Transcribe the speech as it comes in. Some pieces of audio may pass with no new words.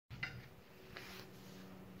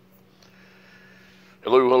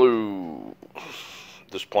Hello, hello.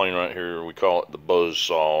 This plane right here, we call it the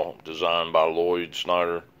Buzzsaw, designed by Lloyd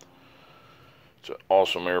Snyder. It's an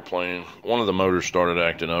awesome airplane. One of the motors started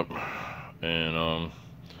acting up, and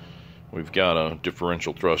we've got a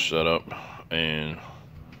differential thrust set up, and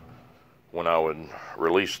when I would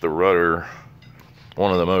release the rudder,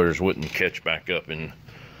 one of the motors wouldn't catch back up in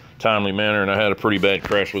timely manner, and I had a pretty bad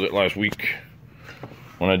crash with it last week.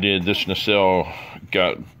 When I did, this nacelle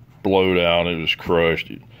got blowed out. It was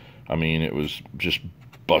crushed. I mean, it was just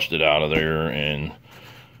busted out of there, and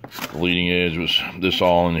the leading edge was, this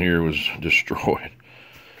all in here was destroyed.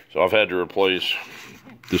 So I've had to replace,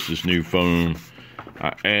 this is new foam.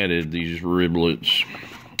 I added these riblets.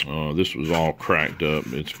 This was all cracked up.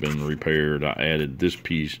 It's been repaired. I added this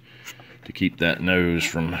piece to keep that nose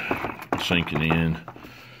from sinking in.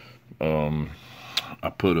 I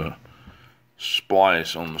put a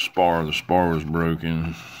splice on the spar. The spar was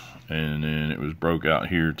broken, and then it was broke out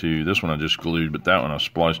here too. This one I just glued, but that one I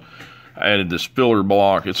spliced. I added this filler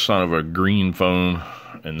block. It's son of a green foam,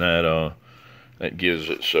 and that gives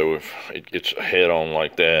it so if it gets head on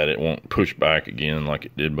like that, it won't push back again like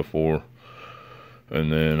it did before. And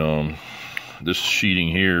then this sheeting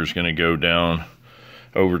here is going to go down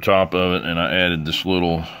over top of it, and I added this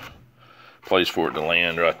little place for it to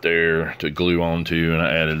land right there to glue onto, and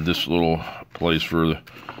I added this little place for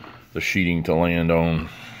the sheeting to land on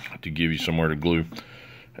to give you somewhere to glue.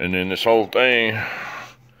 And then this whole thing,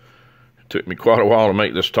 it took me quite a while to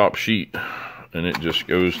make this top sheet, and it just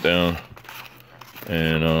goes down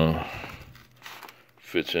and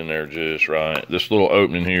fits in there just right. This little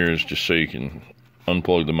opening here is just so you can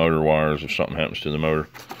unplug the motor wires if something happens to the motor.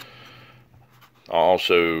 I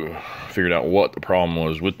also figured out what the problem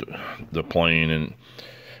was with the plane, and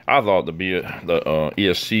I thought the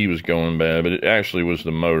ESC was going bad, but it actually was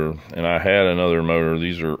the motor. And I had another motor.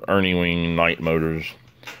 These are Ernie Wing Night motors.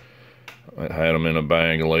 I had them in a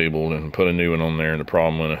bag labeled and put a new one on there, and the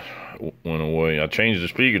problem went away. I changed the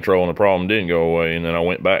speed control, and the problem didn't go away. And then I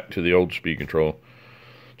went back to the old speed control,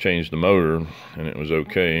 changed the motor, and it was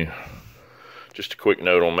okay. Just a quick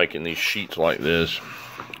note on making these sheets like this.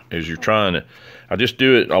 As you're trying to, I just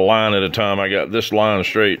do it a line at a time. I got this line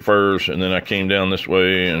straight first, and then I came down this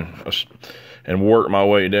way and work my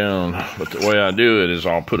way down. But the way I do it is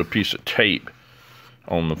I'll put a piece of tape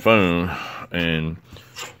on the phone, and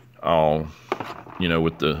I'll, you know,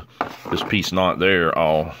 with this piece not there,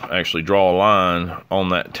 I'll actually draw a line on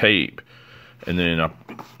that tape, and then I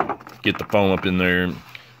get the foam up in there,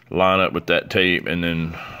 line up with that tape, and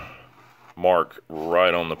then mark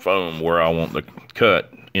right on the foam where I want the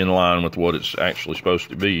cut in line with what it's actually supposed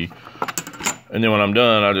to be. And then when I'm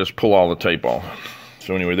done, I just pull all the tape off.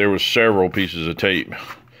 So anyway, there was several pieces of tape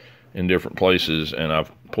in different places, and I've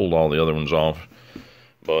pulled all the other ones off.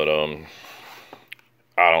 But I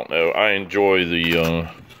don't know. I enjoy the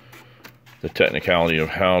technicality of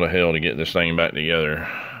how the hell to get this thing back together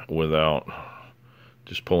without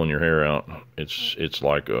just pulling your hair out. It's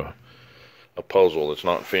like a puzzle that's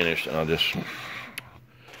not finished, and I just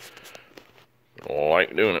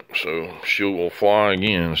like doing it. So she will fly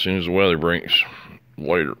again as soon as the weather breaks.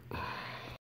 Later.